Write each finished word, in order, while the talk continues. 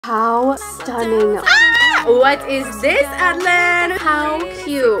How stunning. Ah! What is this, Adelan? How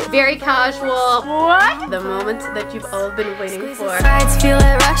cute. Very casual. What? The moment that you've all been waiting for. Squeeze the sides, feel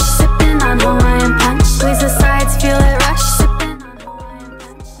it rush, sipping on Hawaiian punch. Squeeze the sides, feel it rush, sipping on Hawaiian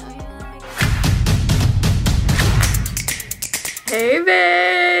punch. Hey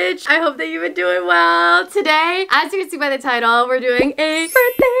bitch! I hope that you've been doing well. Today, as you can see by the title, we're doing a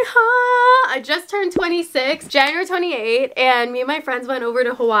birthday haul. I just turned 26, January 28th, and me and my friends went over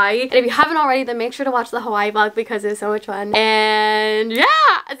to Hawaii. And if you haven't already, then make sure to watch the Hawaii vlog because it's so much fun. And yeah,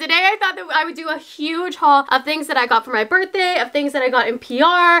 today I thought that I would do a huge haul of things that I got for my birthday, of things that I got in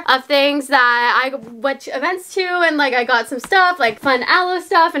PR, of things that I went to events to, and like I got some stuff like fun aloe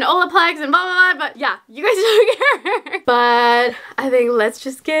stuff and Olaplex and blah blah blah. But yeah, you guys don't care. But I think let's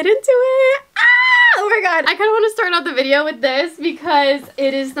just get into it. Oh my god, I kind of want to start out the video with this because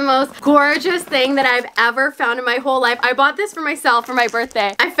it is the most gorgeous thing that I've ever found in my whole life. I bought this for myself for my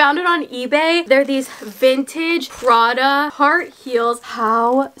birthday. I found it on eBay. They're these vintage Prada heart heels.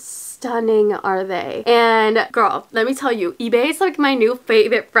 How stunning are they? And girl, let me tell you, eBay is like my new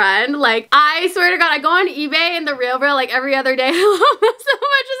favorite friend. Like, I swear to god, I go on eBay and the real like every other day. I love them so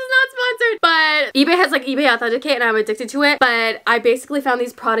much. This is not sponsored, but eBay has like eBay Authenticate and I'm addicted to it. But I basically found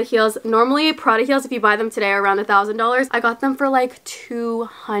these Prada heels. Normally Prada heels, if you buy them today, are around $1,000. I got them for like $200.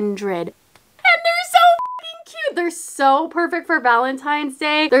 And they're so cute. They're so perfect for Valentine's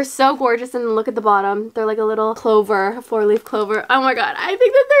Day. They're so gorgeous, and look at the bottom. They're like a little clover, a 4-leaf clover. Oh my god, I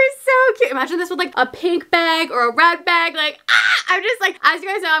think that they're so cute. Imagine this with like a pink bag or a red bag. Like, I'm just like, as you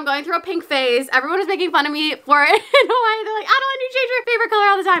guys know, I'm going through a pink phase. Everyone is making fun of me for it in Hawaii. They're like, Adelan, you change your favorite color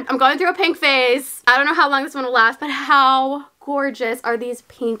all the time. I'm going through a pink phase. I don't know how long this one will last, but how gorgeous are these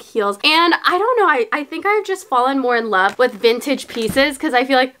pink heels. And I don't know, I think I've just fallen more in love with vintage pieces because I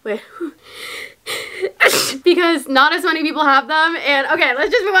feel like, wait, because not as many people have them. And okay,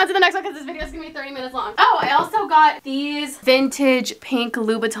 let's just move on to the next one because this video is gonna be 30 minutes long. Oh, I also got these vintage pink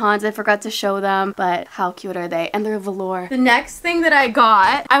Louboutins. I forgot to show them, but how cute are they? And they're velour. The next thing that I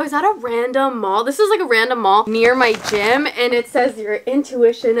got, I was at a random mall. This is like a random mall near my gym, and it says your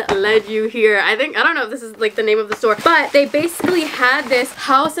intuition led you here. I don't know if this is like the name of the store, but they basically had this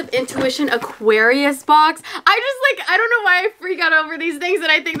House of Intuition Aquarius box. I don't know why I freak out over these things,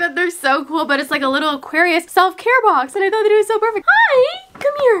 and I think that they're so cool, but it's like a little Aquarius self-care box, and I thought that it was so perfect. Hi!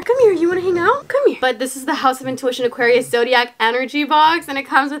 Come here, you wanna hang out? Come here. But this is the House of Intuition Aquarius Zodiac Energy box, and it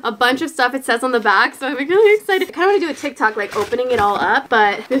comes with a bunch of stuff it says on the back, so I'm really excited. I kinda wanna do a TikTok, like opening it all up,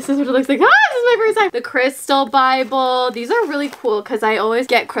 but this is what it looks like. This is my first time. The Crystal Bible. These are really cool, because I always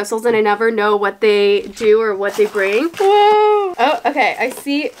get crystals and I never know what they do or what they bring. Whoa! Oh, okay, I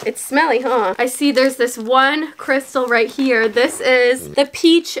see, it's smelly, huh? I see there's this one crystal right here. This is the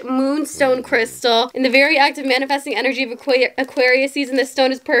Peach Moonstone Crystal. In the very act of manifesting energy of Aquarius season, this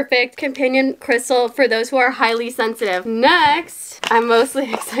stone is perfect companion crystal for those who are highly sensitive. Next, I'm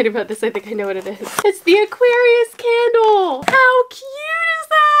mostly excited about this. I think I know what it is. It's the Aquarius candle. How cute is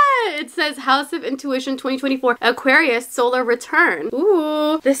that? It says House of Intuition 2024 Aquarius Solar Return.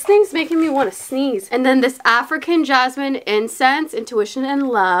 Ooh, this thing's making me want to sneeze. And then this African Jasmine Incense, Intuition and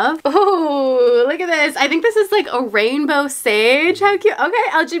Love. Oh, look at this. I think this is like a rainbow sage. How cute. Okay,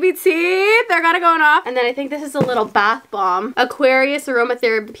 LGBT, they're kind of going off. And then I think this is a little bath bomb. Aquarius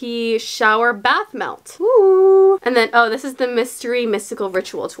Aromatherapy Shower Bath Melt. Ooh. And then, oh, this is the Mystery Mystical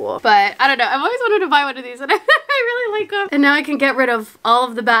Ritual Tool. But I don't know. I've always wanted to buy one of these, and I really like them. And now I can get rid of all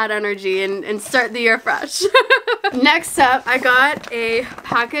of the bad energy and start the year fresh. Next up, I got a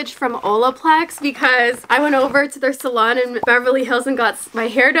package from Olaplex because I went over to their salon in Beverly Hills and got my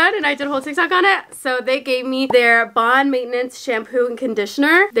hair done, and I did a whole TikTok on it. So they gave me their Bond Maintenance Shampoo and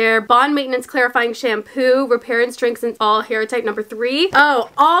Conditioner, their Bond Maintenance Clarifying Shampoo, Repair and Strengthens All Hair Type number 3. Oh,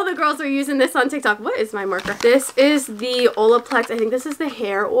 all the girls are using this on TikTok. What is my marker? This is the Olaplex. I think this is the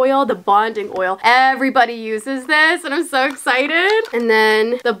hair oil, the bonding oil. Everybody uses this, and I'm so excited. And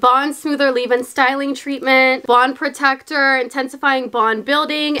then the Bond Smoother Leave-In Styling Treatment, Bond Protector, Intensifying Bond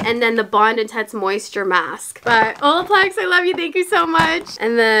Building, and then the Bond Intense Moisture Mask. But Olaplex, I love you. Thank you so much.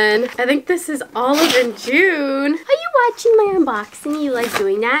 And then I think this is Olive and June. Are you watching my unboxing? You like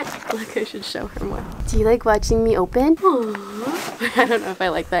doing that? Look, I should show her more. Do you like watching me open? Aww. I don't know if I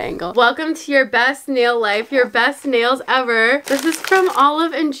like that angle. Welcome to your best nail life, your best nails ever. This is from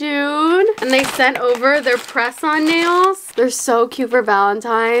Olive and June, and they sent over their press-on nails. They're so cute for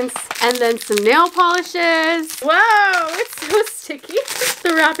Valentine's. And then some nail polishes. Whoa, it's so sticky.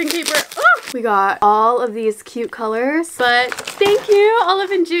 The wrapping paper. Oh, we got all of these cute colors. But thank you,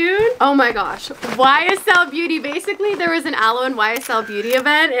 Olive and June. Oh my gosh. YSL Beauty. Basically, there was an Aloe and YSL Beauty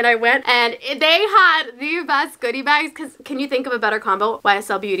event, and I went, and they had the best goodie bags, because can you think of a better combo?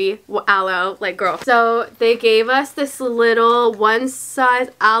 YSL Beauty, Aloe, like girl. So they gave us this little one size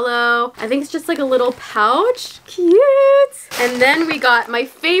Aloe. I think it's just like a little pouch. Cute. And then we got my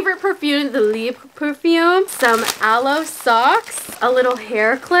favorite perfume, the Leap perfume, some Aloe socks, a little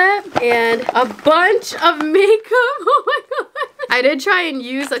hair clip, and a bunch of makeup. Oh my god. I did try and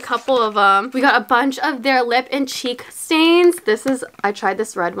use a couple of them. We got a bunch of their lip and cheek stains. I tried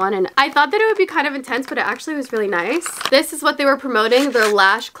this red one, and I thought that it would be kind of intense, but it actually was really nice. This is what they were promoting, their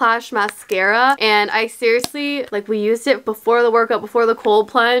Lash Clash mascara, and I seriously, like, we used it before the workout, before the cold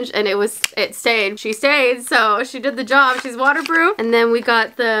plunge, and it stayed. She stayed, so she did the job. She's waterproof. And then we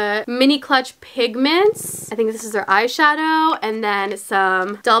got the Mini Clutch Pigments. I think this is their eyeshadow, and then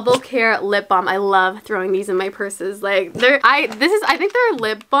some Double Care lip balm. I love throwing these in my purses. Like, I think their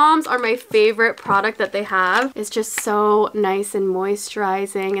lip balms are my favorite product that they have. It's just so nice and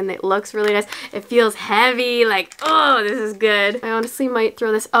moisturizing, and it looks really nice. It feels heavy, like, oh, this is good. I honestly might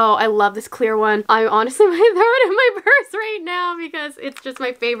throw this. Oh, I love this clear one. I honestly might throw it in my purse right now because it's just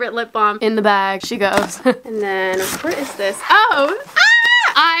my favorite lip balm. In the bag she goes. And then, where is this? Oh!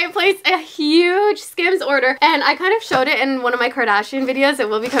 I placed a huge Skims order, and I kind of showed it in one of my Kardashian videos. It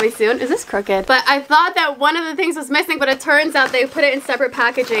will be coming soon. Is this crooked? But I thought that one of the things was missing, but it turns out they put it in separate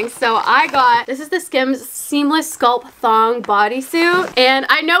packaging. So I got, this is the Skims Seamless Sculpt Thong Bodysuit, and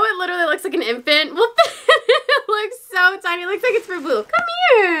I know it literally looks like an infant. Well, it looks so tiny. It looks like it's for Blue. Come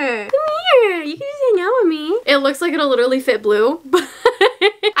here. Come here. You can just hang out with me. It looks like it'll literally fit Blue, but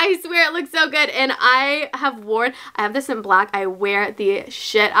I swear it looks so good. And I have this in black. I wear the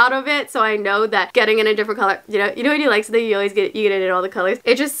shit out of it, so I know that getting in a different color, you know when you like something, you get it in all the colors.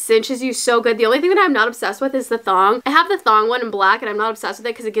 It just cinches you so good. The only thing that I'm not obsessed with is the thong. I have the thong one in black, and I'm not obsessed with it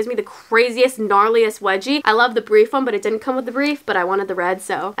because it gives me the craziest, gnarliest wedgie. I love the brief one, but it didn't come with the brief, but I wanted the red,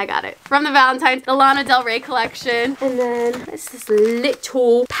 so I got it. From the Valentine's, the Lana Del Rey collection. And then what's this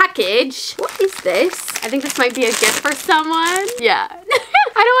little package? What is this? I think this might be a gift for someone. Yeah.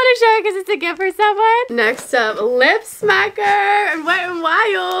 I don't want to share it because it's a gift for someone. Next up, Lip Smacker and Wet n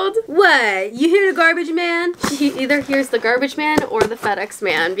Wild. What? You hear the garbage man? She either hears the garbage man or the FedEx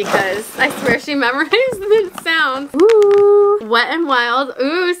man, because I swear she memorized the sounds. Ooh. Wet n Wild.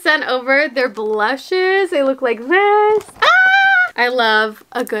 Ooh, sent over their blushes. They look like this. Ah! I love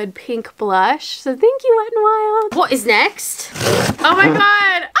a good pink blush. So thank you, Wet n Wild. What is next? Oh my god.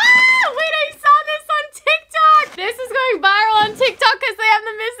 Ah! Wait, I saw this on TikTok. This is going viral on TikTok because they have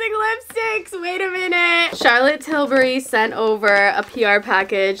the missing lipsticks. Wait a minute. Charlotte Tilbury sent over a PR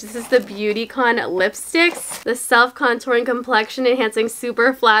package. This is the BeautyCon lipsticks. The self-contouring, complexion enhancing,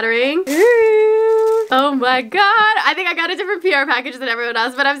 super flattering. Ooh. Oh my god. I think I got a different PR package than everyone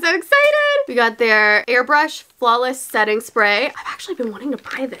else, but I'm so excited. We got their Airbrush Flawless Setting Spray. I've actually been wanting to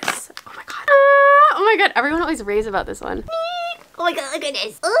buy this. Oh my god. Oh my god. Everyone always raves about this one. Oh my god, look at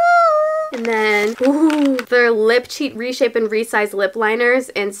this. Ooh. And then, ooh, their Lip Cheat Reshape and Resize lip liners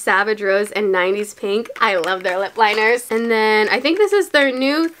in Savage Rose and 90s Pink. I love their lip liners. And then I think this is their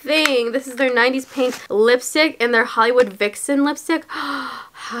new thing. This is their 90s Pink lipstick and their Hollywood Vixen lipstick.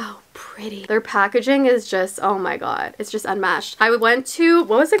 How pretty. Their packaging is just, oh my god, it's just unmatched. I went to,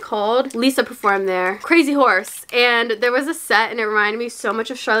 what was it called? Lisa performed there. Crazy Horse. And there was a set, and it reminded me so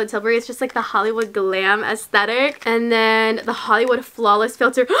much of Charlotte Tilbury. It's just like the Hollywood glam aesthetic. And then the Hollywood Flawless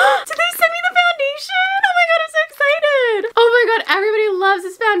filter. Did they send me the foundation? Oh my god, I'm so excited. Oh my god, everybody loves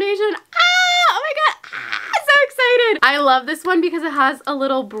this foundation. Ah! Oh my god. Ah! I'm so excited. I love this one because it has a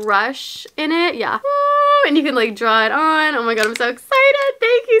little brush in it. Yeah. And you can like draw it on. Oh my god, I'm so excited.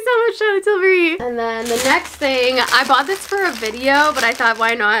 Thank you so much, Charlotte Tilbury. And then the next thing, I bought this for a video, but I thought,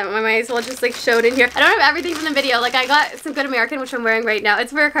 why not? I might as well just like show it in here. I don't have everything from the video. Like, I got some Good American, which I'm wearing right now.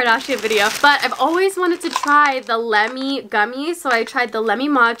 It's for a Kardashian video, but I've always wanted to try the Lemmy gummies. So I tried the Lemmy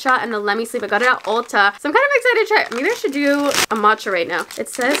Matcha and the Lemmy Sleep. I got it at Ulta. So I'm kind of excited to try it. Maybe I should do a matcha right now. It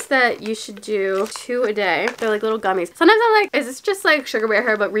says that you should do 2 a day. They're like little gummies. Sometimes I'm like, is this just like Sugar Bear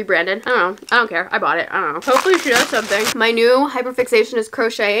hair but rebranded? I don't know. I don't care. I bought it. I don't know. Hopefully she does something. My new hyperfixation is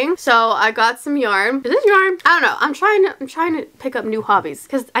crocheting. So I got some yarn. Is this yarn? I don't know. I'm trying to pick up new hobbies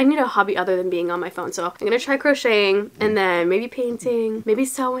because I need a hobby other than being on my phone. So I'm gonna try crocheting and then maybe painting, maybe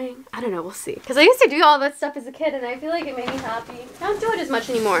sewing. I don't know. We'll see. Because I used to do all that stuff as a kid and I feel like it made me happy. I don't do it as much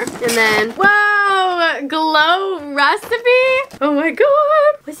anymore. And then, wow! Wow! Glow recipe? Oh my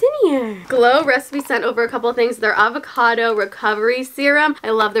god. What's in here? Glow recipe sent over a couple of things. Their avocado recovery serum. I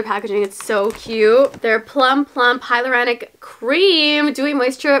love their packaging. It's so cute. Their plum hyaluronic cream, dewy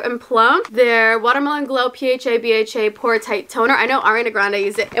moisture and plump. Their watermelon glow PHA BHA pore tight toner. I know Ariana Grande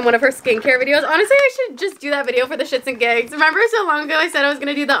used it in one of her skincare videos. Honestly, I should just do that video for the shits and gigs. Remember so long ago I said I was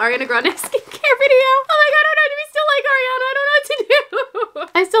gonna do the Ariana Grande skincare video? Oh my god, I don't know. Do we still like Ariana? I don't know what to do.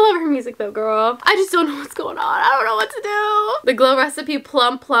 I still love her music though, girl. I just don't know what's going on. I don't know what to do. The Glow Recipe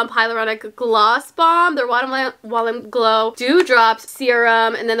Plump Hyaluronic Gloss Balm. Their Watermelon Glow Dewdrops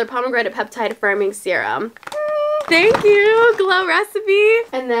Serum. And then their Pomegranate Peptide Firming Serum. Thank you, Glow Recipe.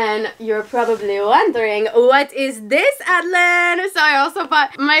 And then you're probably wondering, what is this, Adelan? So I also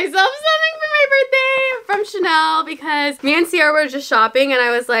bought myself something for my birthday from Chanel because me and Sierra were just shopping and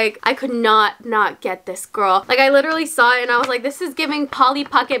I was like, I could not get this, girl. Like I literally saw it and I was like, this is giving Polly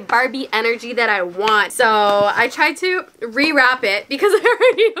Pocket Barbie energy that I want. So I tried to rewrap it because I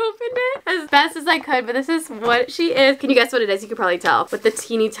already opened it as best as I could, but this is what she is. Can you guess what it is? You could probably tell with the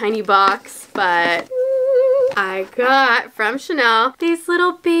teeny tiny box, but I got from Chanel these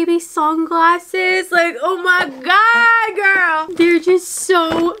little baby sunglasses. Like, oh my god, girl. They're just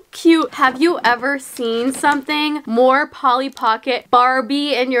so cute. Have you ever seen something more Polly Pocket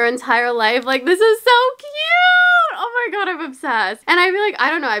Barbie in your entire life? Like, this is so cute. Oh my god, I'm obsessed. And I feel like, I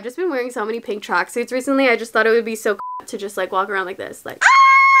don't know, I've just been wearing so many pink tracksuits recently. I just thought it would be so to just like walk around like this. Like,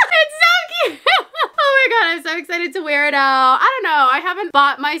 it's so cute. Oh my god, I'm so excited to wear it out. I don't know, I haven't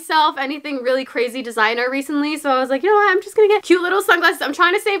bought myself anything really crazy designer recently, so I was like, you know what, I'm just gonna get cute little sunglasses. I'm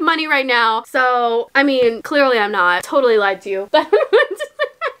trying to save money right now. So, I mean, clearly I'm not. Totally lied to you.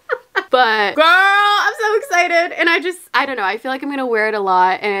 But girl, I'm so excited. And I don't know, I feel like I'm gonna wear it a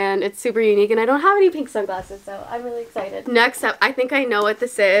lot and it's super unique and I don't have any pink sunglasses, so I'm really excited. Next up, I think I know what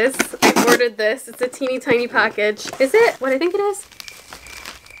this is. I ordered this. It's a teeny tiny package. Is it what I think it is?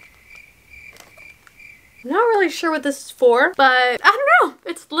 I'm not really sure what this is for, but I don't know.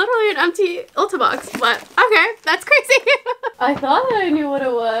 It's literally an empty Ulta box, but okay, that's crazy. I thought I knew what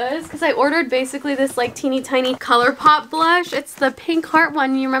it was because I ordered basically this like teeny tiny ColourPop blush. It's the pink heart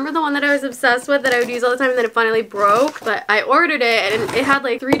one. You remember the one that I was obsessed with that I would use all the time and then it finally broke? But I ordered it and it had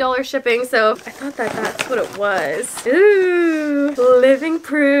like $3 shipping, so I thought that that's what it was. Ooh, living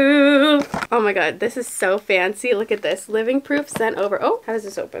proof. Oh my god, this is so fancy. Look at this. Living proof sent over. Oh, how does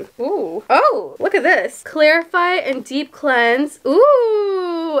this open? Ooh. Oh, look at this. Clarify and deep cleanse.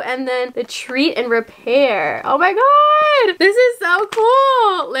 Ooh, and then the treat and repair. Oh my god, this is so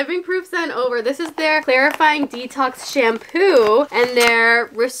cool. Living proof sent over. This is their clarifying detox shampoo and their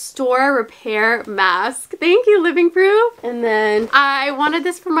restore repair mask. Thank you, Living Proof. And then I wanted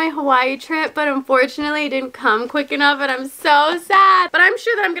this for my Hawaii trip, but unfortunately it didn't come quick enough and I'm so sad. But I'm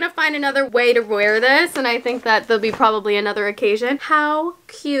sure that I'm gonna find another way to wear this and I think that there'll be probably another occasion. How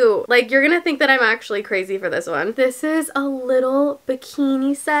cute. Like, you're gonna think that I'm actually crazy for this one. This is a little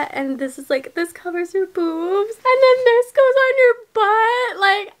bikini set and this is like, this covers your boobs and then this goes on your butt.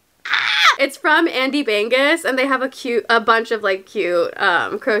 Like, ah! It's from Andy Bangus and they have a bunch of like cute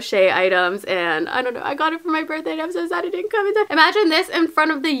crochet items and I don't know, I got it for my birthday and I'm so sad it didn't come in time. Imagine this in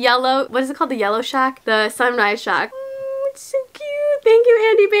front of the yellow, what is it called? The Yellow Shack? The Sunrise Shack. It's so cute. Thank you,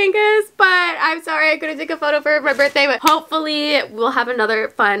 Andy Bangus. But I'm sorry I couldn't take a photo for my birthday, but hopefully we'll have another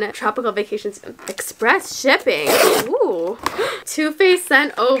fun tropical vacation soon. Express shipping. Ooh. Too Faced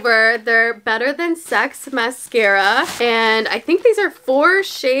sent over their Better Than Sex mascara. And I think these are 4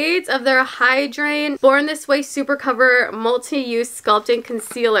 shades of their Hydrate Born This Way Super Cover Multi-Use Sculpting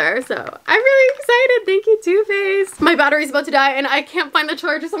Concealer. So I'm really excited. Thank you, Too Faced. My battery's about to die and I can't find the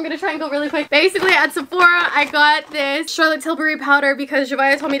charger, so I'm gonna try and go really quick. Basically, at Sephora, I got this Charlotte Tilbury powder because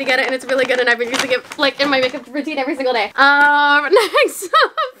Javaya told me to get it and it's really good and I've been using it like in my makeup routine every single day. Next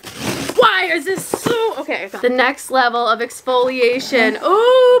up, why is this so okay? The next level of exfoliation.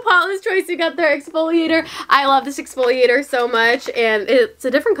 Oh, Paula's Choice, you got their exfoliator. I love this exfoliator so much and it's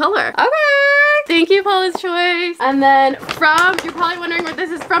a different color. Okay, thank you, Paula's Choice. And then you're probably wondering what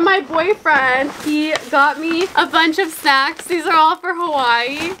this is, from my boyfriend. He got me a bunch of snacks. These are all for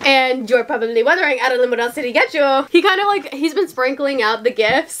Hawaii and you're probably wondering, Adelan, what else did he get you? He kind of like, he's been sprinkling out the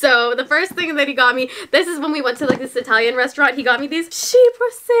gifts. So the first thing that he got me, this is when we went to like this Italian restaurant, he got me these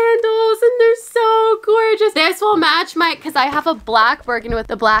Chypre sandals and they're so gorgeous. This will match my, because I have a black Birkin with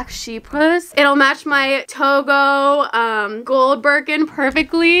the black Chypres. It'll match my Togo gold Birkin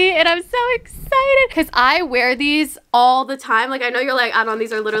perfectly and I'm so excited. excited because I wear these all the time. Like, I know you're like, I don't know,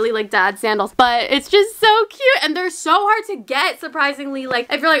 these are literally like dad sandals, but it's just so cute and they're so hard to get, surprisingly.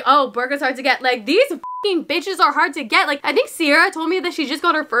 Like, if you're like, oh, burka's hard to get, like these fucking bitches are hard to get. Like, I think Sierra told me that she just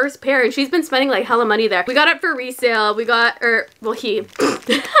got her first pair and she's been spending like hella money there. We got it for resale. We got, well, he,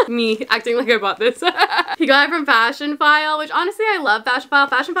 me acting like I bought this. He got it from Fashion File, which honestly I love Fashion File.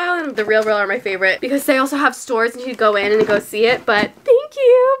 Fashion File and The Real Real are my favorite because they also have stores and you can go in and go see it. But thank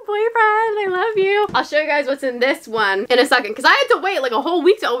you, boyfriend. I love you. I'll show you guys what's in this one in a second because I had to wait like a whole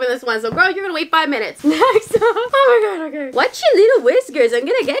week to open this one. So girl, you're gonna wait 5 minutes. Next up. Oh my god, okay. What's your little whiskers? I'm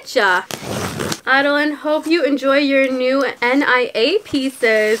gonna get ya. Adeline, hope you enjoy your new NIA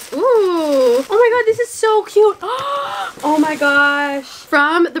pieces. Ooh. Oh my god, this is so cute. Oh my gosh.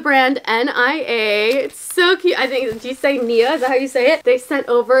 From the brand NIA. It's so cute. I think, do you say Nia? Is that how you say it? They sent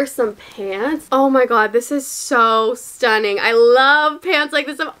over some pants. Oh my god, this is so stunning. I love pants like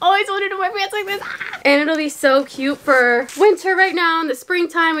this. I've always wanted to wear pants like this. And it'll be so cute for winter right now in the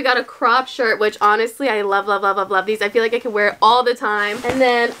springtime. We got a crop shirt, which honestly, I love, love, love, love, love these. I feel like I can wear it all the time. And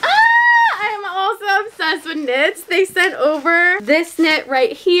then, I'm also obsessed with knits. They sent over this knit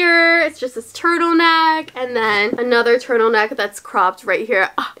right here. It's just this turtleneck and then another turtleneck that's cropped right here.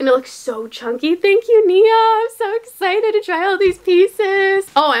 Oh, and it looks so chunky. Thank you, Nia. I'm so excited to try all these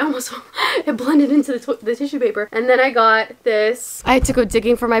pieces. Oh, I almost, it blended into the tissue paper. And then I got this. I had to go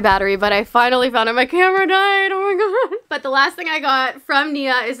digging for my battery, but I finally found it. My camera died. Oh my god. But the last thing I got from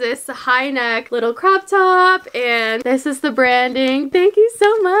Nia is this high neck little crop top. And this is the branding. Thank you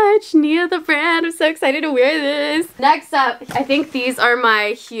so much, Nia the brand. I'm so excited to wear this. Next up, I think these are my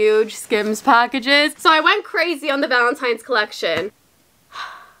huge Skims packages. So I went crazy on the Valentine's collection.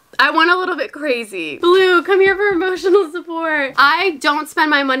 I went a little bit crazy. Blue, come here for emotional support. I don't spend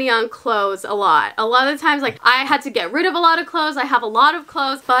my money on clothes a lot. A lot of the times, like, I had to get rid of a lot of clothes. I have a lot of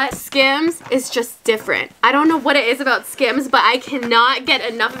clothes, but Skims is just different. I don't know what it is about Skims, but I cannot get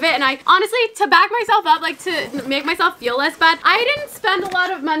enough of it. And I honestly, to back myself up, like to make myself feel less bad, I didn't spend a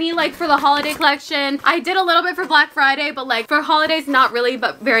lot of money like for the holiday collection. I did a little bit for Black Friday, but like for holidays, not really,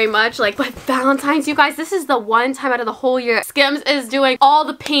 but very much. Like, but Valentine's, you guys, this is the one time out of the whole year Skims is doing all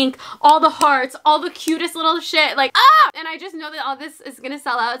the pink, all the hearts, all the cutest little shit, like, and I just know that all this is gonna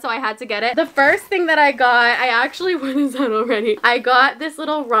sell out, so I had to get it. The first thing that I got, I actually, what is that already? I got this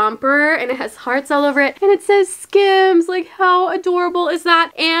little romper and it has hearts all over it and it says Skims. Like, how adorable is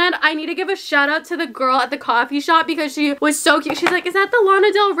that? And I need to give a shout out to the girl at the coffee shop because she was so cute. She's like, is that the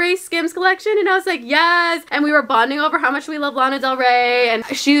Lana Del Rey Skims collection? And I was like, yes. And we were bonding over how much we love Lana Del Rey, and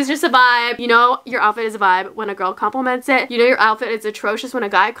she was just a vibe. You know, your outfit is a vibe when a girl compliments it. You know, your outfit is atrocious when a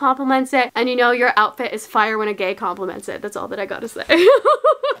guy compliments it, and you know your outfit is fire when a gay compliments it. That's all that I gotta say.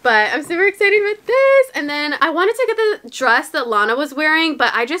 But I'm super excited with this. And then I wanted to get the dress that Lana was wearing,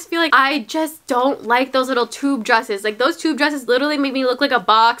 but I just feel like I just don't like those little tube dresses. Like, those tube dresses literally make me look like a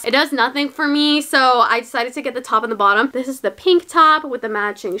box. It does nothing for me, so I decided to get the top and the bottom. This is the pink top with the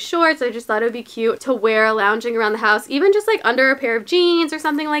matching shorts. I just thought it would be cute to wear lounging around the house, even just like under a pair of jeans or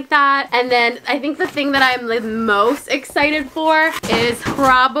something like that. And then I think the thing that I'm the most excited for is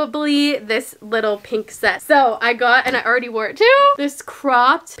probably this little pink set. So I got, and I already wore it too, this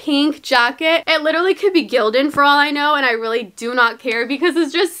cropped pink jacket. It literally could be Gildan for all I know, and I really do not care because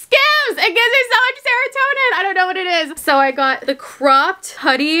it's just Skims. It gives me so much serotonin. I don't know what it is. So I got the cropped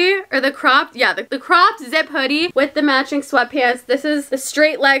hoodie, or the cropped, yeah, the cropped zip hoodie with the matching sweatpants. This is the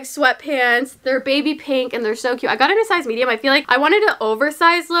straight leg sweatpants. They're baby pink and they're so cute. I got it in a size medium. I feel like I wanted an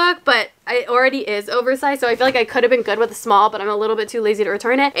oversized look, but it already is oversized, so I feel like I could have been good with a small, but I'm a little bit too lazy to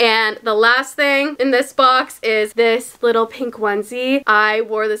return it. And the last thing in this box is this little pink onesie. I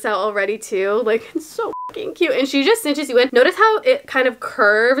wore this out already too. Like, it's so fucking cute, and she just cinches you in. Notice how it kind of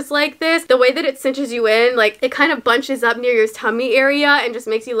curves like this. The way that it cinches you in, like, it kind of bunches up near your tummy area and just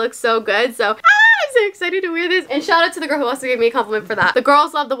makes you look so good. So I'm so excited to wear this. And shout out to the girl who also gave me a compliment for that. The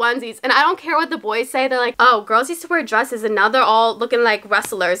girls love the onesies, and I don't care what the boys say. They're like, oh, girls used to wear dresses and now they're all looking like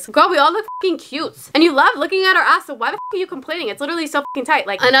wrestlers. Girl, we all look fucking cute, and you love looking at our ass, so why the are you complaining? It's literally so fucking tight.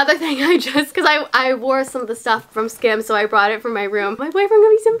 Like, another thing, I just, because I wore some of the stuff from Skims, so I brought it from my room. My boyfriend got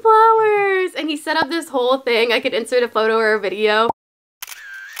me some flowers, and he set up this whole thing. I could insert a photo or a video.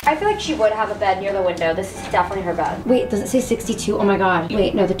 I feel like she would have a bed near the window. This is definitely her bed. Wait, does it say 62? Oh my god.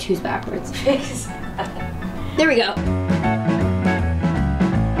 Wait, no, the 2's backwards. There we go.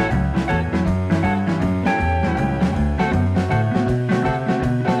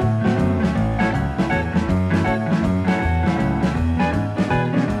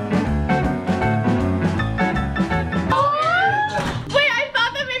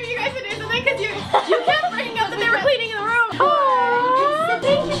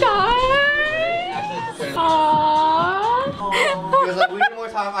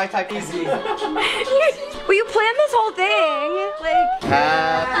 I type easy. Well, you planned this whole thing. Like,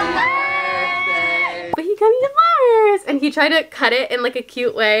 Happy birthday. But he got me the flowers and he tried to cut it in like a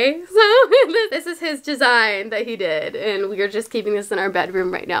cute way. So this is his design that he did and we are just keeping this in our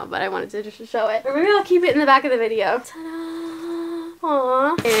bedroom right now, but I wanted to just show it. Or maybe I'll keep it in the back of the video. Ta-da!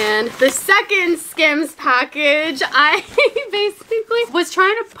 Aww. And the second Skims package, I basically was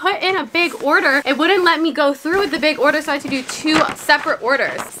trying to put in a big order. It wouldn't let me go through with the big order, so I had to do 2 separate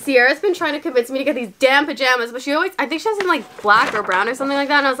orders. Sierra's been trying to convince me to get these damn pajamas, but she always, I think she has them like black or brown or something like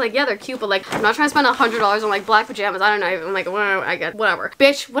that, and I was like, yeah, they're cute, but like, I'm not trying to spend $100 on like black pajamas. I don't know. I'm like, well, I get whatever.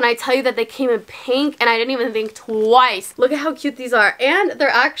 Bitch, when I tell you that they came in pink and I didn't even think twice. Look at how cute these are. And they're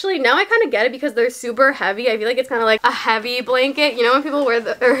actually, now I kind of get it because they're super heavy. I feel like it's kind of like a heavy blanket. You know when people wear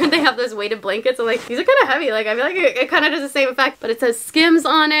or they have those weighted blankets? I'm like, these are kind of heavy. Like, I feel like it kind of does the same effect, but it says Skims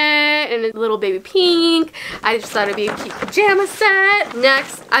on it and it's little baby pink. I just thought it'd be a cute pajama set.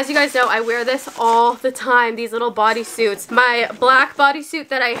 Next, as you guys know, I wear this all the time, these little bodysuits. My black bodysuit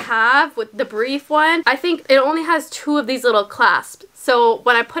that I have with the brief one, I think it only has 2 of these little clasps. So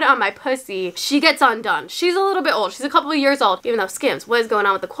when I put it on my pussy, she gets undone. She's a little bit old. She's a couple of years old, even though Skims, what is going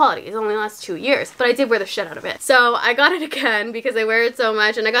on with the quality? It only lasts 2 years, but I did wear the shit out of it. So I got it again because I wear it so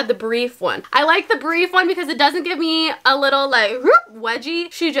much, and I got the brief one. I like the brief one because it doesn't give me a little like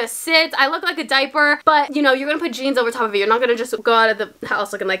wedgie. She just sits. I look like a diaper, but you know, you're gonna put jeans over top of it. You're not gonna just go out of the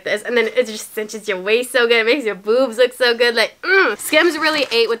house looking like this, and then it just cinches your waist so good. It makes your boobs look so good. Like, Skims really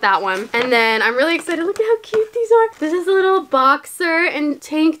ate with that one. And then I'm really excited. Look at how cute these are. This is a little boxer and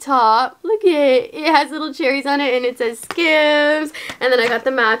tank top. Look at it. It has little cherries on it and it says Skims. And then I got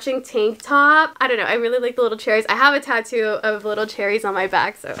the matching tank top. I don't know. I really like the little cherries. I have a tattoo of little cherries on my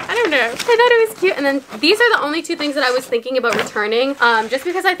back, so I don't know. I thought it was cute. And then these are the only 2 things that I was thinking about returning, just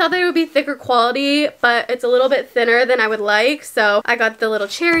because I thought that it would be thicker quality, but it's a little bit thinner than I would like. So I got the little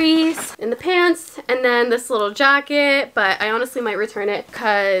cherries in the pants and then this little jacket, but I honestly might return it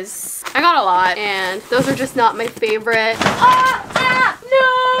because I got a lot and those are just not my favorite.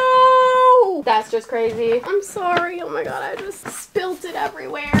 No! That's just crazy. I'm sorry. Oh my god, I just spilt it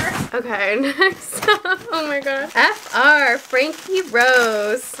everywhere. Okay, next up. Oh my god. FR Frankie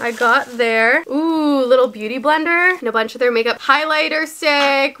Rose. I got there. Ooh, little beauty blender. And a bunch of their makeup highlighter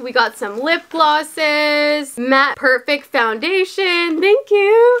stick. We got some lip glosses. Matte Perfect foundation. Thank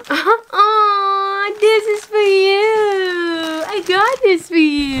you. Aw, this is for you. I got this for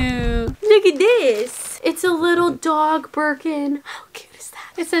you. Look at this. It's a little dog Birkin. How cute is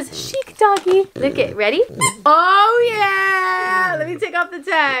that? It says chic doggy. Look it. Ready? Oh yeah! Let me take off the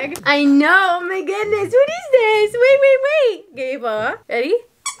tag. I know. Oh my goodness. What is this? Wait. Give her. Ready?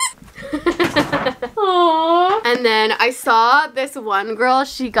 Aww. And then I saw this one girl,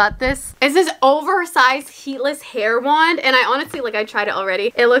 she got this. It's this oversized heatless hair wand, and I honestly, like, I tried it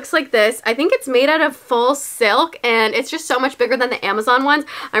already. It looks like this. I think it's made out of full silk, and it's just so much bigger than the Amazon ones.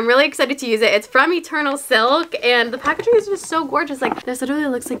 I'm really excited to use it. It's from Eternal Silk, and the packaging is just so gorgeous. Like, this literally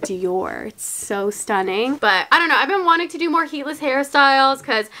looks like Dior. It's so stunning. But I don't know, I've been wanting to do more heatless hairstyles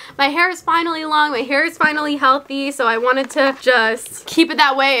because my hair is finally long, my hair is finally healthy, so I wanted to just keep it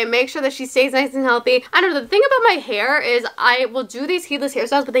that way and make sure that she stays nice and healthy. I don't know, the thing about my hair is I will do these heatless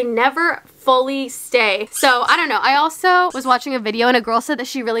hairstyles, but they never fully stay. So I don't know. I also was watching a video and a girl said that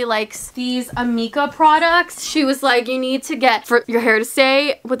she really likes these Amika products. She was like, you need to get, for your hair to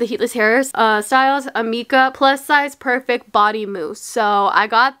stay with the heatless hair styles, Amika Plus Size Perfect Body Mousse. So I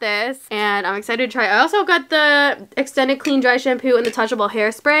got this and I'm excited to try it. I also got the Extended Clean Dry Shampoo and the Touchable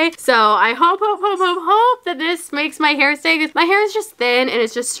Hairspray. So I hope that this makes my hair stay, because my hair is just thin and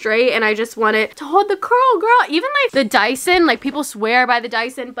it's just straight and I just want it to hold the curl, girl. Even like the Dyson, like people swear by the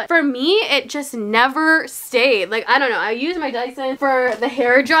Dyson, but for me, it just never stayed. Like, I don't know. I use my Dyson for the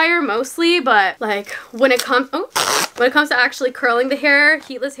hair dryer mostly, but like when it comes to actually curling the hair,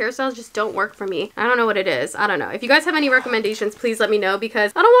 heatless hairstyles just don't work for me. I don't know what it is. I don't know. If you guys have any recommendations, please let me know,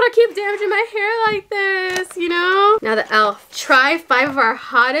 because I don't want to keep damaging my hair like this, you know? Now the e.l.f. Try 5 of our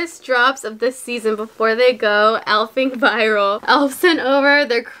hottest drops of this season before they go elfing viral. e.l.f. sent over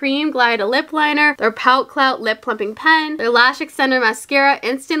their Cream Glide lip liner, their Pout Clout lip plumping pen, their Lash Extender mascara,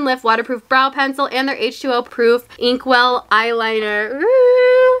 Instant Lift waterproof brow pencil, and their H2O proof Inkwell eyeliner.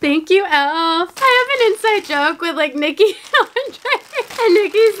 Ooh, thank you, e.l.f. I have an inside joke with like Nikki and Andre, and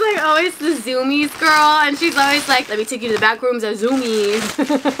Nikki's like always the Zoomies girl, and she's always like, let me take you to the back rooms of Zoomies.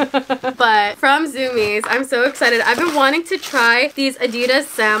 but from Zoomies, I'm so excited. I've been wanting to try these Adidas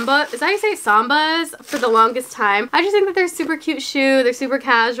Samba, is that how you say Sambas, for the longest time. I just think that they're super cute shoe. They're super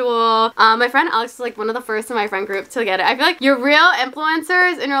casual. My friend Alex was like one of the first in my friend group to get it. I feel like your real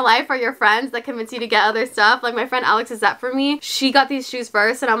influencers in your life are your friends that convince you to get other stuff. Like my friend Alex is that for me. She got these shoes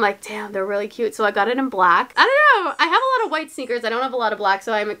first and I'm like, damn, they're really cute. So I got it in black. I don't know. I have a lot of white sneakers. I don't have a lot of black,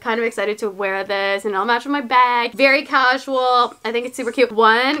 so I'm kind of excited to wear this and it'll match with my bag. Very casual. I think it's super cute.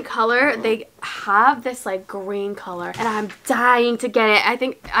 One color, they have this like green color and I'm dying to get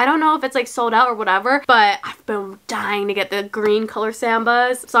it. I don't know if it's like sold out or whatever, but I've been dying to get the green color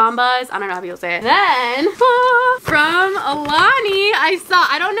Sambas. I don't know how people say it. Then from Alani,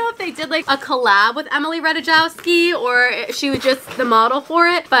 I don't know if they did like a collab with Emily Ratajkowski or she was just the model for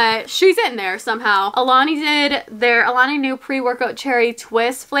it, but she's in there somehow. Alani did their Alani new pre-workout cherry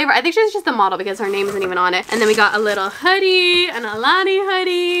twist flavor. I think she's just the model because her name isn't even on it. And then we got a little hoodie, an Alani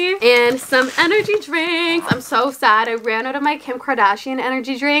hoodie, and some energy drinks. I'm so sad. I ran out of my Kim Kardashian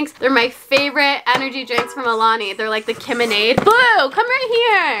energy drinks. They're my favorite energy drinks from Alani. They're like the Kiminade. Blue, come right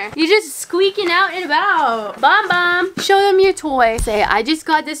here. You're just squeaking out and about. Bum bum. Show them your toy. Say, I just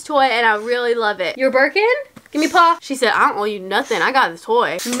got this toy and I really love it. Your Birkin? Give me paw. She said, I don't owe you nothing. I got this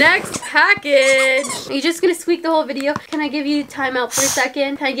toy. Next package. Are you just gonna squeak the whole video? Can I give you timeout for a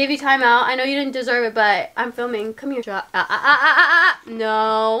second? Can I give you timeout? I know you didn't deserve it, but I'm filming. Come here. Drop.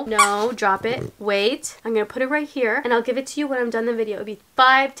 No. No. Drop it. Wait. I'm gonna put it right here, and I'll give it to you when I'm done the video. It'll be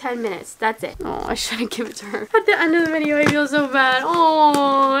 5-10 minutes. That's it. Oh, I shouldn't give it to her. At the end of the video, I feel so bad.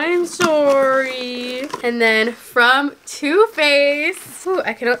 Oh, I'm sorry. And then from Too Faced. Ooh,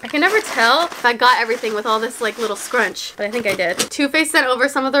 I can never tell if I got everything with all this like little scrunch, but I think I did. Too Faced sent over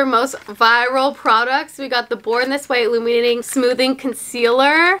some of their most viral products. We got the Born This Way Illuminating Smoothing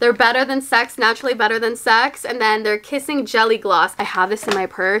Concealer. They're better than sex, naturally better than sex. And then their Kissing Jelly Gloss. I have this in my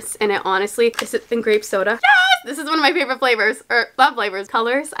purse and it honestly is in grape soda. Yes! This is one of my favorite flavors, or not flavors,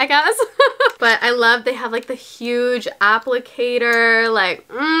 colors, I guess. But I love they have like the huge applicator, like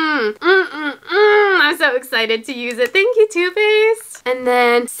I'm so excited to use it. Thank you, Too Faced. And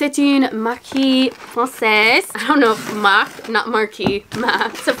then C'est une marque française. I don't know if not marquee,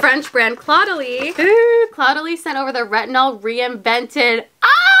 it's a French brand. Claudelie. Ooh, Claudelie sent over the Retinol Reinvented.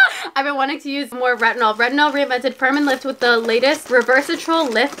 I've been wanting to use more retinol. Retinol Reinvented Firm and Lift with the latest Reversatrol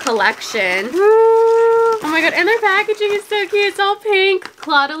Lift collection. Ooh. Oh my god, and their packaging is so cute. It's all pink.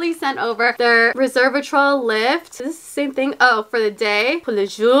 Claudelie sent over their Reservatrol Lift. This is the same thing. Oh, for the day, pour le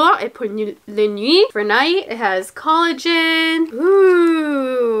jour, et pour la nuit. For night, it has collagen.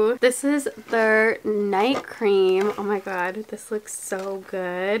 Ooh. This is their night cream. Oh my god, this looks so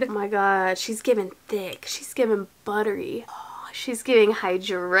good. Oh my god, she's giving thick. She's giving buttery. She's giving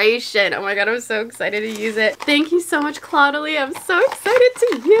hydration. Oh my god, I'm so excited to use it. Thank you so much, Claudelie. I'm so excited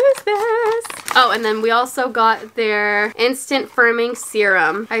to use this. Oh, and then we also got their Instant Firming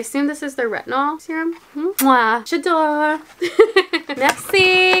Serum. I assume this is their retinol serum. Mwah. J'adore.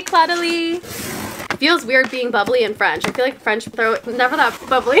 Merci, Claudelie. It feels weird being bubbly in French. I feel like French throw never that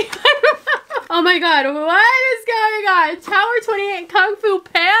bubbly. Oh my god, what is going on? Tower 28 Kung Fu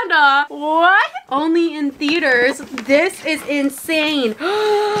Panda. What? Only in theaters. This is insane.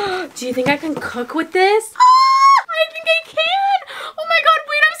 Do you think I can cook with this? I think I can. Oh my god,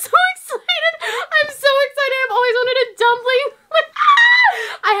 wait, I'm so excited. I'm so excited. I've always wanted a dumpling.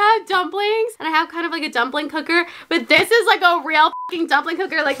 I have dumplings and I have kind of like a dumpling cooker, but this is like a real fucking dumpling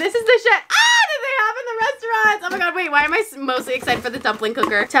cooker. Like this is the shit that they have in the restaurants. Oh my god, wait, why am I mostly excited for the dumpling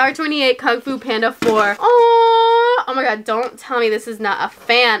cooker? Tower 28 Kung Fu Panda 4. Oh my god, don't tell me this is not a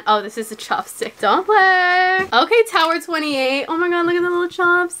fan. Oh, this is a chopstick. Don't play. Okay, Tower 28. Oh my god, look at the little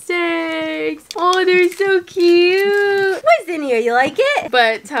chopsticks. Oh, they're so cute. What's in here? You like it?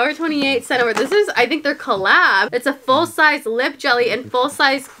 But Tower 28 sent over. This is, I think, their collab. It's a full-size lip jelly and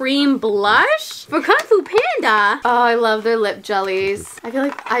full-size cream blush for Kung Fu Panda. Oh, I love their lip jellies. I feel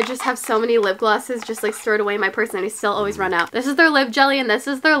like I just have so many lip glosses just like stored away in my purse and I still always run out. This is their lip jelly and this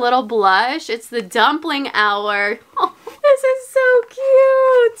is their little blush. It's the Dumpling Hour. Oh, this is so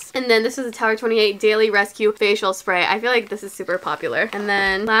cute. And then this is the Tower 28 Daily Rescue Facial Spray. I feel like this is super popular. And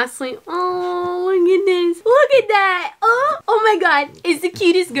then lastly, oh, look at this. Look at that. Oh my god. It's the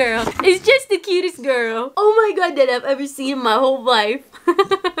cutest girl. It's just the cutest girl. Oh my god, that I've ever seen in my whole life.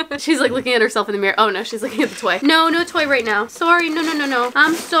 She's like looking at herself in the mirror. Oh no, she's looking at the toy. No, no toy right now. Sorry, no.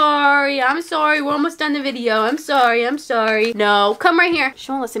 I'm sorry. We're almost done the video. I'm sorry. No, come right here.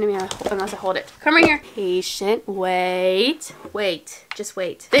 She won't listen to me unless I hold it. Come right here. Patient, wait. Just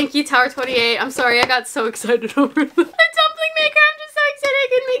wait. Thank you, Tower 28. I'm sorry, I got so excited over the dumpling maker. I'm just so excited I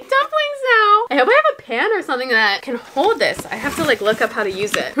can make dumplings now. I hope I have a pan or something that can hold this. I have to like look up how to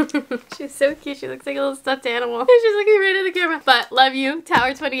use it. She's so cute. She looks like a little stuffed animal. She's looking right at the camera. But love you,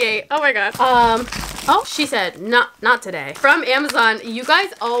 Tower 28. Oh my god. Oh, she said, not today. From Amazon, you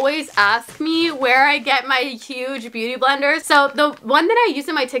guys always ask me where I get my huge beauty blenders. So the one that I use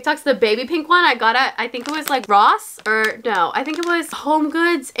in my TikToks, the baby pink one, I got at, I think it was like Ross, or no, I think it was Home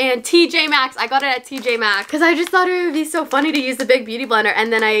Goods and TJ Maxx. I got it at TJ Maxx because I just thought it would be so funny to use the big beauty blender.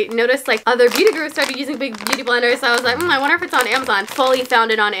 And then I noticed like other beauty gurus started using big beauty blenders. So I was like, I wonder if it's on Amazon. Fully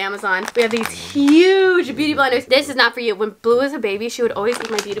found it on Amazon. We have these huge beauty blenders. This is not for you. When Blue was a baby, she would always eat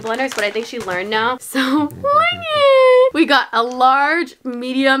my beauty blenders, but I think she learned now. So look it. We got a large,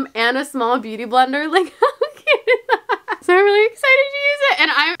 medium, and a small beauty blender. Like, how cute is that? So I'm really excited to use it.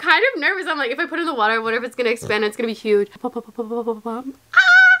 And I'm kind of nervous. I'm like, if I put it in the water, what if it's gonna expand? It's gonna be huge.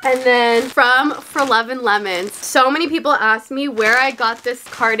 And then from For Love and Lemons, so many people asked me where I got this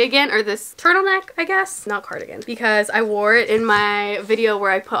cardigan, or this turtleneck, I guess. Not cardigan, because I wore it in my video where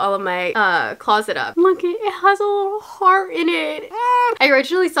I put all of my closet up. Look, it has a little heart in it. I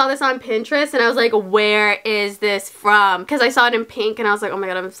originally saw this on Pinterest and I was like, where is this from? Because I saw it in pink and I was like, oh my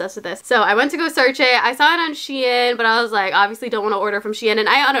god, I'm obsessed with this. So I went to go search it. I saw it on Shein, but I was like, obviously don't want to order from Shein. And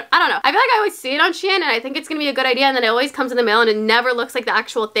I don't know. I feel like I always see it on Shein and I think it's gonna be a good idea, and then it always comes in the mail and it never looks like the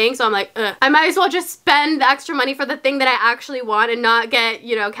actual thing. So I'm like, ugh. I might as well just spend the extra money for the thing that I actually want and not get,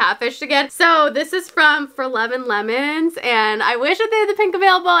 you know, catfished again. So this is from For Love and Lemons, and I wish that they had the pink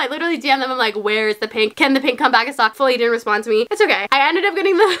available. I literally DM'd them. I'm like, where is the pink? Can the pink come back in stock? Fully didn't respond to me. It's okay. I ended up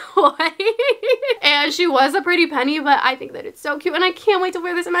getting the white and she was a pretty penny, but I think that it's so cute and I can't wait to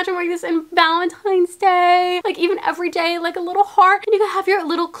wear this. Imagine wearing this in Valentine's Day, like even every day, like a little heart, and you can have your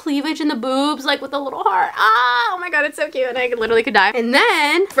little cleavage in the boobs, like with a little heart. Ah, oh my god, it's so cute, and I literally could die. And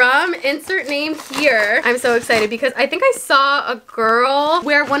then from insert name here, I'm so excited because I think I saw a girl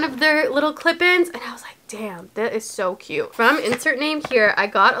wear one of their little clip-ins and I was like, damn, that is so cute. From insert name here, I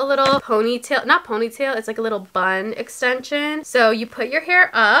got a little ponytail, not ponytail, it's like a little bun extension. So you put your hair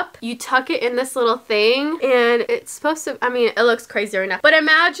up, you tuck it in this little thing, and it's supposed to, I mean, it looks crazy right now, but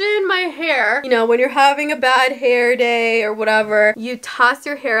imagine my hair, you know, when you're having a bad hair day or whatever, you toss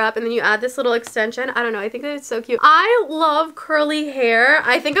your hair up and then you add this little extension. I don't know, I think that it's so cute. I love curly hair.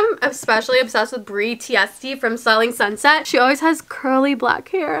 I think I'm especially obsessed with Brie TST from Selling Sunset. She always has curly black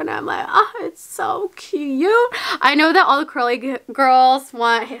hair and I'm like, oh, it's so cute. I know that all the curly girls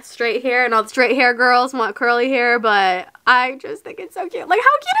want straight hair and all the straight hair girls want curly hair, but I just think it's so cute. Like,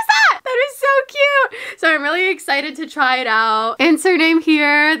 how cute is that? That is so cute. So I'm really excited to try it out. Insert name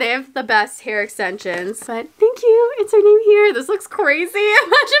here. They have the best hair extensions. But thank you. Insert name here. This looks crazy.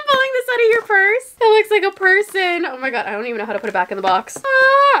 Imagine pulling this out of your purse. It looks like a person. Oh my god. I don't even know how to put it back in the box.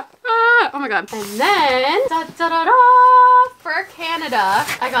 Oh my god. And then, for Canada,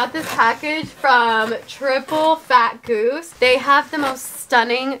 I got this package from Triple Fat Goose. They have the most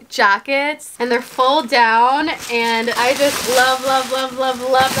stunning jackets and they're full down and I just love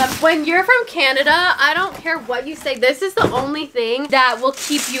them. When you're from Canada, I don't care what you say, this is the only thing that will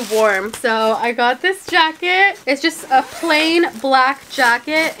keep you warm. So I got this jacket. It's just a plain black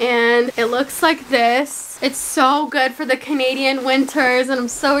jacket and it looks like this. It's so good for the Canadian winters and I'm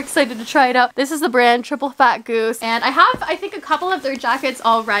so excited to try it out. This is the brand Triple Fat Goose and I have, I think, a couple of their jackets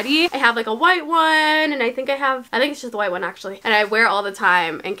already. I have like a white one and I think it's just the white one actually. And I wear all the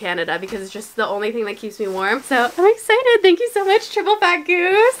time in Canada because it's just the only thing that keeps me warm. So I'm excited. Thank you so much, Triple Fat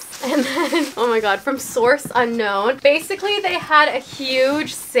Goose. And then, oh my god, from Source Unknown. Basically, they had a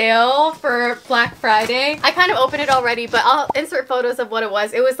huge sale for Black Friday. I kind of opened it already, but I'll insert photos of what it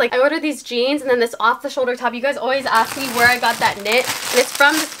was. It was like, I ordered these jeans and then this off-the-shoulder top. You guys always ask me where I got that knit. And it's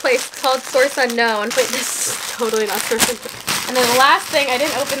from this place called Source Unknown. Wait, this is totally not Source Unknown. And then the last thing, I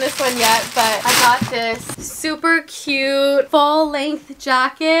didn't open this one yet, but I got this super cute full-length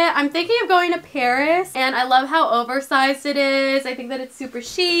jacket. I'm thinking of going to Paris, and I love how oversized it is. I think that it's super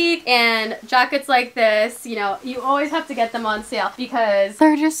chic, and jackets like this, you know, you always have to get them on sale because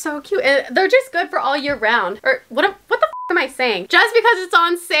they're just so cute. And they're just good for all year round. Or what the f am I saying? Just because it's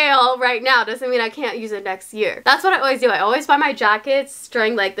on sale right now doesn't mean I can't use it next year. That's what I always do. I always buy my jackets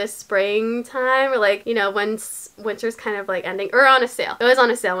during like the springtime or like, you know, when winter's kind of like ending or on a sale. It was on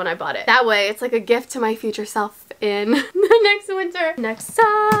a sale when I bought it. That way it's like a gift to my future self in the next winter. Next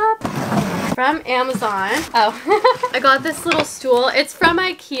up, from Amazon. Oh, I got this little stool. It's from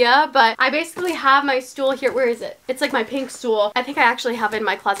IKEA, but I basically have my stool here. Where is it? It's like my pink stool. I think I actually have it in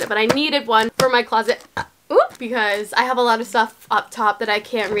my closet, but I needed one for my closet. Oop! because I have a lot of stuff up top that I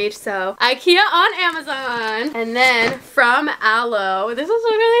can't reach. So IKEA on Amazon. And then from Aloe, this is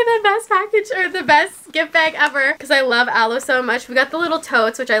literally the best package or the best gift bag ever because I love Aloe so much. We got the little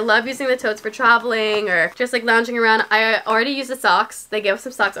totes, which I love using the totes for traveling or just like lounging around. I already used the socks. They gave us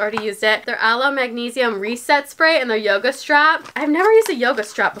some socks, already used it. Their Aloe Magnesium Reset Spray and their yoga strap. I've never used a yoga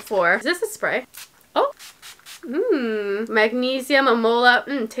strap before. Is this a spray? Oh. Magnesium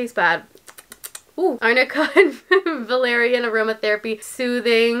Amola. Tastes bad. Ooh, Arnica and Valerian Aromatherapy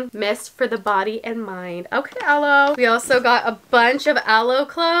Soothing Mist for the body and mind. Okay, Aloe. We also got a bunch of Aloe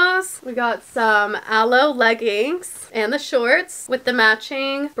clothes. We got some Aloe leggings and the shorts with the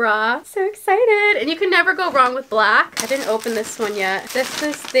matching bra. So excited. And you can never go wrong with black. I didn't open this one yet. This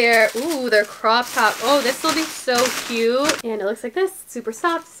is their crop top. Oh, this will be so cute. And it looks like this. Super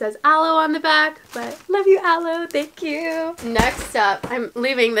soft. It says Aloe on the back. But love you, Aloe. Thank you. Next up, I'm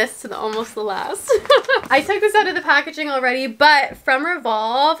leaving this to almost the last. I took this out of the packaging already, but from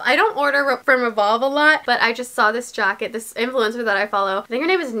Revolve, I don't order from Revolve a lot, but I just saw this jacket. This influencer that I follow, I think her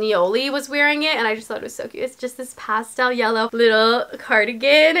name is Neoli, was wearing it, and I just thought it was so cute. It's just this pastel yellow little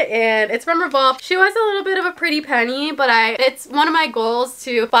cardigan, and it's from Revolve. She was a little bit of a pretty penny, but it's one of my goals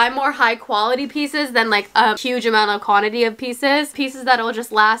to buy more high quality pieces than like a huge amount of quantity of pieces that'll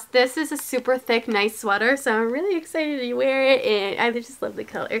just last. This is a super thick, nice sweater, so I'm really excited to wear it, and I just love the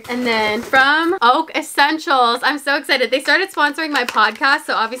color. And then from Oak Essentials, I'm so excited. They started sponsoring my podcast,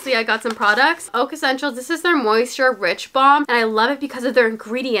 so obviously I got some products. Oak Essentials, this is their Moisture Rich Balm, and I love it because of their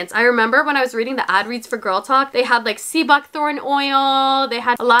ingredients. I remember when I was reading the ad reads for Girl Talk, they had like sea buckthorn oil. They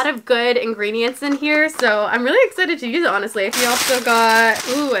had a lot of good ingredients in here, so I'm really excited to use it, honestly. We also got,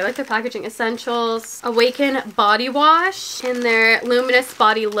 I like their packaging, Essentials Awaken Body Wash and their Luminous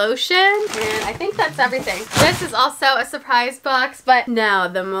Body Lotion, and I think that's everything. This is also a surprise box, but now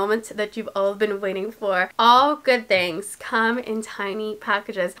the moment that you've all been waiting for. All good things come in tiny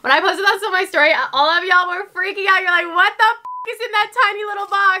packages. When I posted that on my story, all of y'all were freaking out. You're like, what the f is in that tiny little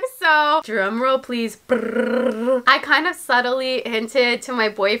box? So drum roll please. Brrr. I kind of subtly hinted to my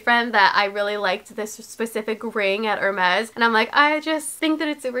boyfriend that I really liked this specific ring at Hermes, and I'm like, I just think that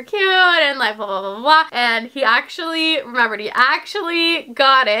it's super cute and like blah blah blah blah, and he actually remembered. He actually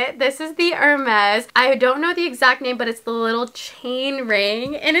got it. This is the Hermes. I don't know the exact name, but it's the little chain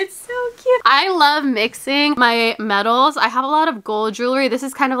ring, and it's so cute. I love mixing my metals. I have a lot of gold jewelry. This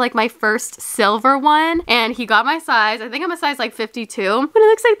is kind of like my first silver one, and he got my size. I think I'm a size like 52, but it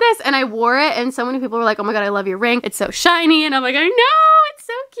looks like this, and I wore it, and so many people were like, oh my god, I love your ring, it's so shiny, and I'm like, I know, it's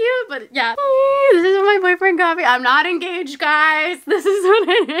so cute. But yeah, this is what my boyfriend got me. I'm not engaged, guys. This is what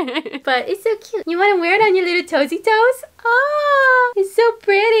it is, but it's so cute. You want to wear it on your little toesy toes? Oh, it's so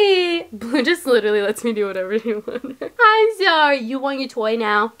pretty. Blue just literally lets me do whatever you want. I'm sorry. You want your toy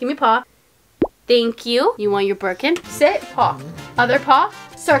now? Give me paw. Thank you. You want your Birkin? Sit, paw. Other paw,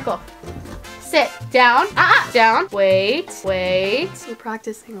 circle. Sit, down, down, wait. We're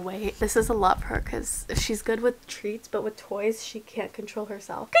practicing wait. This is a lot for her because she's good with treats, but with toys, she can't control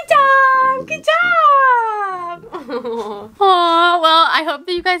herself. Good job, good job. Oh, well, I hope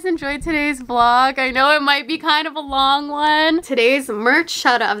that you guys enjoyed today's vlog. I know it might be kind of a long one. Today's merch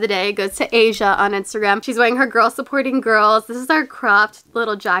shout out of the day goes to Asia on Instagram. She's wearing her Girl Supporting Girls. This is our cropped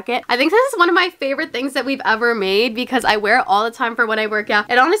little jacket. I think this is one of my favorite things that we've ever made because I wear it all the time for when I work out.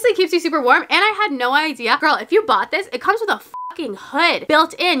 It honestly keeps you super warm, and I had no idea. Girl, if you bought this, it comes with a fucking hood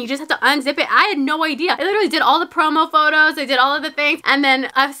built in. You just have to unzip it. I had no idea. I literally did all the promo photos. I did all of the things, and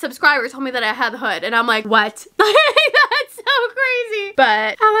then a subscriber told me that I had the hood, and I'm like, what? That's so crazy.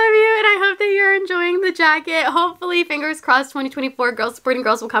 But I love you, and I hope that you're enjoying the jacket. Hopefully, fingers crossed, 2024 Girls Supporting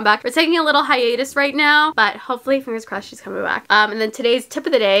Girls will come back. We're taking a little hiatus right now, but hopefully, fingers crossed, she's coming back. And then today's tip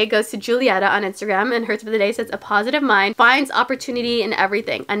of the day goes to Julietta on Instagram, and her tip of the day says, a positive mind finds opportunity in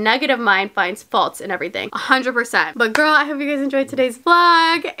everything. A negative mind finds faults in everything. 100%. But girl, I hope you guys enjoyed today's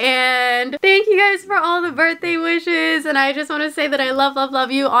vlog, and thank you guys for all the birthday wishes, and I just want to say that I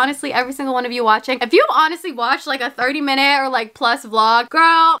love you. Honestly, every single one of you watching. If you honestly watched like a 30-minute or like plus vlog,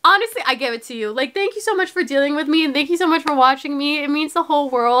 girl, honestly, I give it to you. Like, thank you so much for dealing with me, and thank you so much for watching me. It means the whole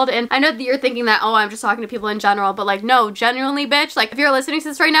world. And I know that you're thinking that, oh, I'm just talking to people in general, but like, no, genuinely, bitch, like if you're listening to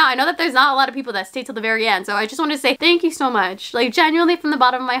this right now, I know that there's not a lot of people that stay till the very end, so I just want to say thank you so much. Like, genuinely, from the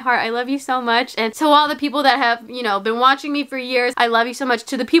bottom of my heart, I love you so much. And to all the people that have, you know, been watching me for years, I love you so much.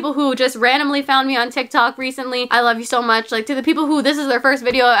 To the people who just randomly found me on TikTok recently, I love you so much. Like, to the people who this is their first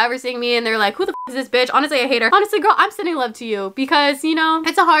video ever seeing me and they're like, who the f is this bitch? Honestly, I hate her. Honestly, girl, I'm sending love to you because, you know,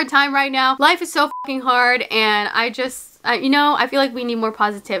 it's a hard time right now. Life is so fucking hard, and I just you know, I feel like we need more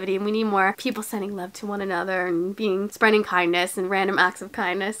positivity and we need more people sending love to one another and spreading kindness and random acts of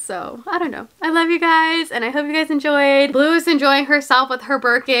kindness. So I don't know. I love you guys and I hope you guys enjoyed. Blue's enjoying herself with her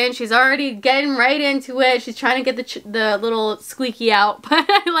Birkin. She's already getting right into it. She's trying to get the little squeaky out. But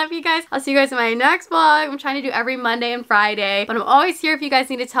I love you guys. I'll see you guys in my next vlog. I'm trying to do every Monday and Friday, but I'm always here if you guys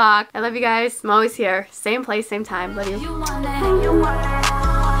need to talk. I love you guys. I'm always here. Same place, same time. Love you.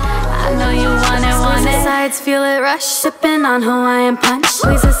 I know you want it. Squeeze the sides, feel it rush, sipping on Hawaiian punch.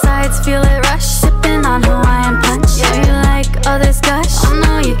 Squeeze the sides, feel it rush, sipping on Hawaiian punch. Yeah, you like all this gush? Oh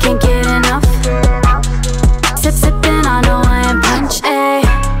no, you can't get